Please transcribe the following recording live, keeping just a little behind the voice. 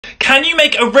Can you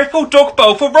make a ripple dog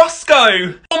bowl for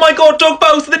Roscoe? Oh my god, dog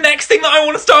bowls are the next thing that I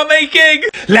want to start making.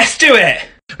 Let's do it.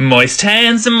 Moist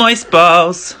hands and moist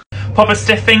balls. Pop a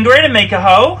stiff finger in and make a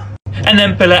hole. And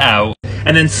then pull it out.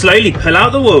 And then slowly pull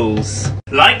out the walls.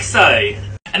 Like so.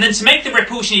 And then to make the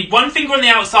ripples, you need one finger on the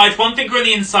outside, one finger on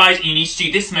the inside, and you need to do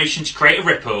this motion to create a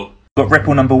ripple. Got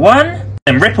ripple number 1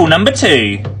 and ripple number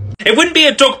 2. It wouldn't be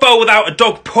a dog bowl without a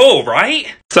dog paw,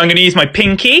 right? So I'm going to use my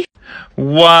pinky.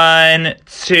 1,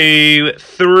 2,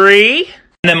 3.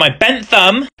 And then my bent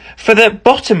thumb for the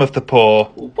bottom of the paw.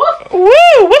 Woof! Woo!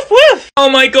 Woof woof! Oh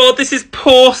my god, this is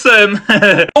pawsome!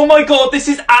 Oh my god, this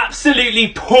is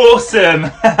absolutely pawsome!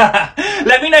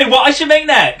 Let me know what I should make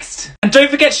next. And don't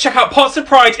forget to check out Pots of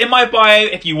Pride in my bio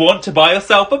if you want to buy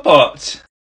yourself a pot.